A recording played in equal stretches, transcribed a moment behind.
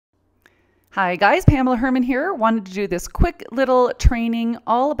Hi guys, Pamela Herrmann here. Wanted to do this quick little training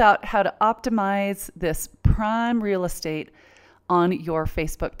all about how to optimize this prime real estate on your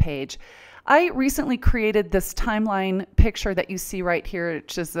Facebook page. I recently created this timeline picture that you see right here,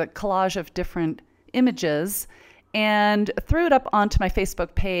 which is a collage of different images, and threw it up onto my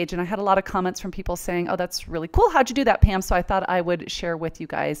Facebook page. And I had a lot of comments from people saying, oh, that's really cool. How'd you do that, Pam? So I thought I would share with you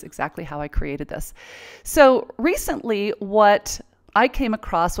guys exactly how I created this. So recently, what I came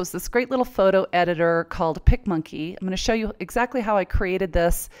across was this great little photo editor called Picmonkey. I'm going to show you exactly how I created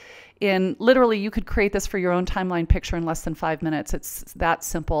this. Literally, you could create this for your own timeline picture in less than 5 minutes. It's that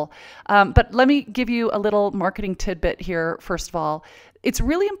simple. But let me give you a little marketing tidbit here, first of all. It's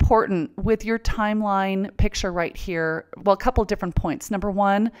really important with your timeline picture right here. Well, a couple of different points. Number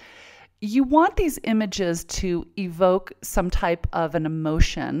one, you want these images to evoke some type of an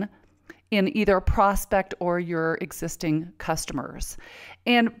emotion in either a prospect or your existing customers.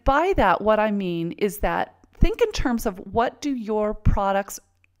 And by that, what I mean is that think in terms of what do your products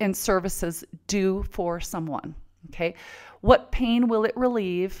and services do for someone, okay? What pain will it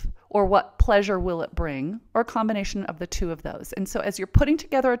relieve, or what pleasure will it bring, or a combination of the two of those. And so as you're putting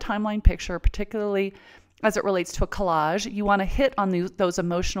together a timeline picture, particularly as it relates to a collage, you want to hit on those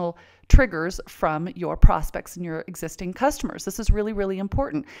emotional triggers from your prospects and your existing customers. This is really, really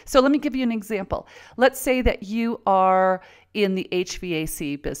important. So let me give you an example. Let's say that you are in the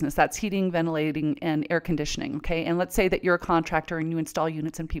HVAC business. That's heating, ventilating, and air conditioning, okay? And let's say that you're a contractor and you install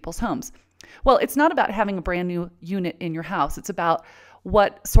units in people's homes. Well, it's not about having a brand new unit in your house. It's about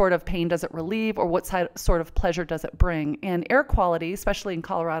what sort of pain does it relieve, or what sort of pleasure does it bring? And air quality, especially in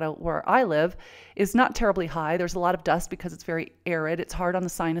Colorado where I live, is not terribly high. There's a lot of dust because it's very arid. It's hard on the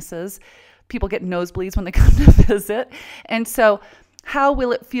sinuses. People get nosebleeds when they come to visit. And so how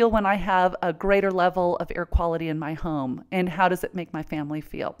will it feel when I have a greater level of air quality in my home? And how does it make my family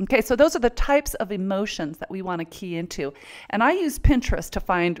feel? Okay, so those are the types of emotions that we want to key into. And I use Pinterest to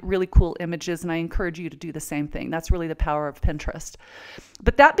find really cool images, and I encourage you to do the same thing. That's really the power of Pinterest.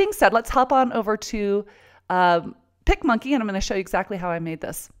 But that being said, let's hop on over to Picmonkey, and I'm going to show you exactly how I made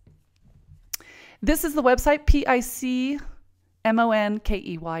this. This is the website,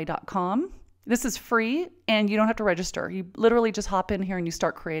 Picmonkey.com. This is free, and you don't have to register. You literally just hop in here and you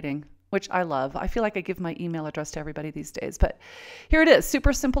start creating, which I love. I feel like I give my email address to everybody these days, but here it is,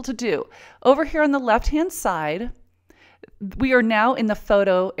 super simple to do. Over here on the left-hand side, we are now in the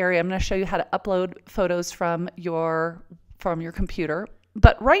photo area. I'm going to show you how to upload photos from your computer,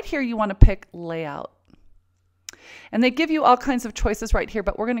 but right here you want to pick layout. And they give you all kinds of choices right here,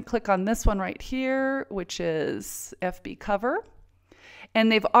 but we're going to click on this one right here, which is FB cover. And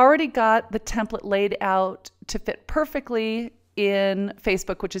they've already got the template laid out to fit perfectly in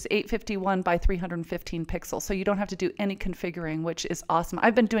Facebook, which is 851 by 315 pixels. So you don't have to do any configuring, which is awesome.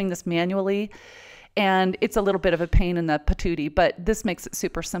 I've been doing this manually, and it's a little bit of a pain in the patootie, but this makes it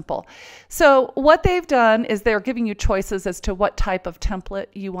super simple. So what they've done is they're giving you choices as to what type of template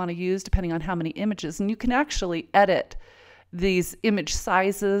you want to use, depending on how many images. And you can actually edit these image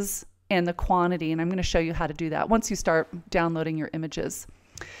sizes and the quantity, and I'm going to show you how to do that once you start downloading your images.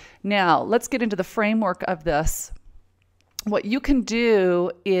 Now, let's get into the framework of this. What you can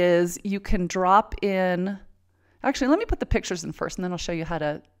do is you can drop in, actually, let me put the pictures in first, and then I'll show you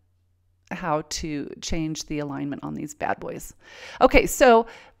how to change the alignment on these bad boys. Okay, so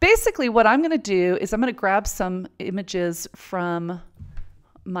basically what I'm going to do is I'm going to grab some images from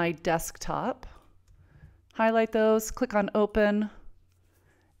my desktop, highlight those, click on open,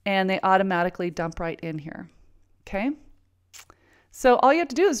 and they automatically dump right in here, okay? So all you have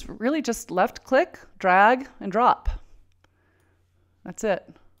to do is really just left click, drag, and drop. That's it.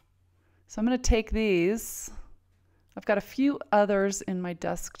 So I'm going to take these. I've got a few others in my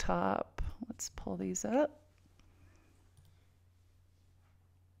desktop. Let's pull these up.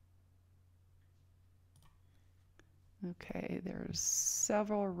 Okay, there's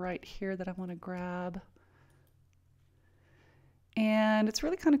several right here that I want to grab. And it's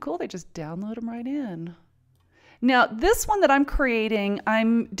really kind of cool. They just download them right in. Now, this one that I'm creating,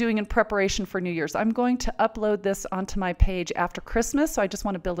 I'm doing in preparation for New Year's. I'm going to upload this onto my page after Christmas, so I just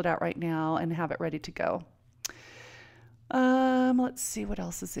want to build it out right now and have it ready to go. Let's see what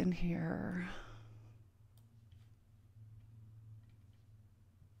else is in here.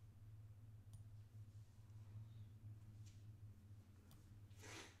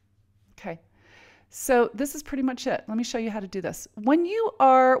 Okay. So this is pretty much it. Let me show you how to do this.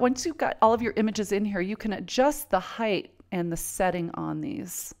 Once you've got all of your images in here, you can adjust the height and the setting on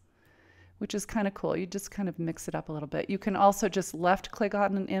these, which is kind of cool. You just kind of mix it up a little bit. You can also just left click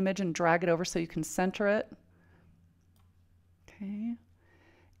on an image and drag it over so you can center it. Okay.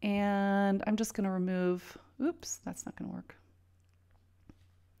 And I'm just going to remove, oops, that's not going to work.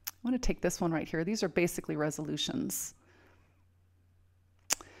 I want to take this one right here. These are basically resolutions.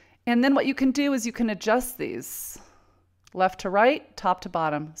 And then what you can do is you can adjust these left to right, top to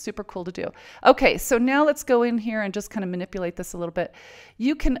bottom. Super cool to do. Okay, so now let's go in here and just kind of manipulate this a little bit.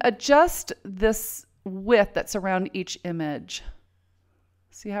 You can adjust this width that's around each image.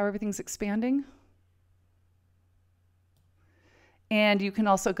 See how everything's expanding? And you can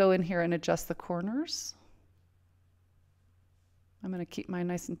also go in here and adjust the corners. I'm going to keep mine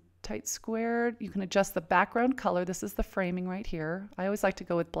nice and tight squared. You can adjust the background color. This is the framing right here. I always like to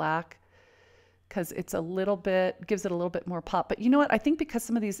go with black because it's a little bit, gives it a little bit more pop. But you know what? I think because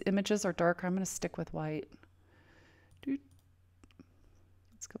some of these images are darker, I'm going to stick with white.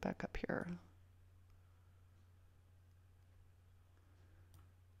 Let's go back up here.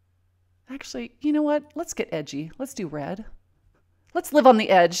 Actually, you know what? Let's get edgy. Let's do red. Let's live on the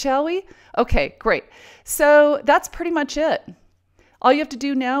edge, shall we? Okay, great. So that's pretty much it. All you have to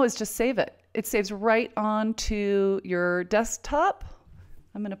do now is just save it. It saves right onto your desktop.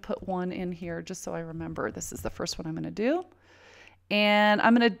 I'm going to put one in here just so I remember. This is the first one I'm going to do. And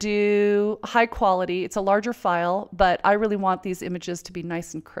I'm going to do high quality. It's a larger file, but I really want these images to be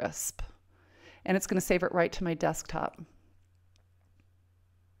nice and crisp. And it's going to save it right to my desktop.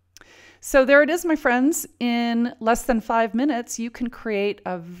 So there it is, my friends. In less than 5 minutes, you can create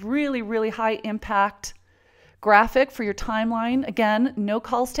a really, really high impact graphic for your timeline. Again, no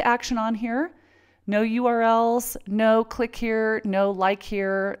calls to action on here, no URLs, no click here, no like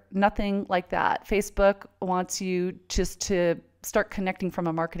here, nothing like that. Facebook wants you just to start connecting from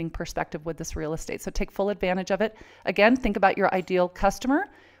a marketing perspective with this real estate. So take full advantage of it. Again, think about your ideal customer.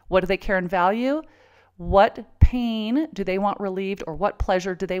 What do they care and value? What pain do they want relieved, or what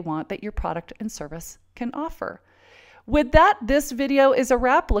pleasure do they want that your product and service can offer? With that, this video is a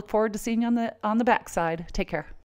wrap. Look forward to seeing you on the backside. Take care.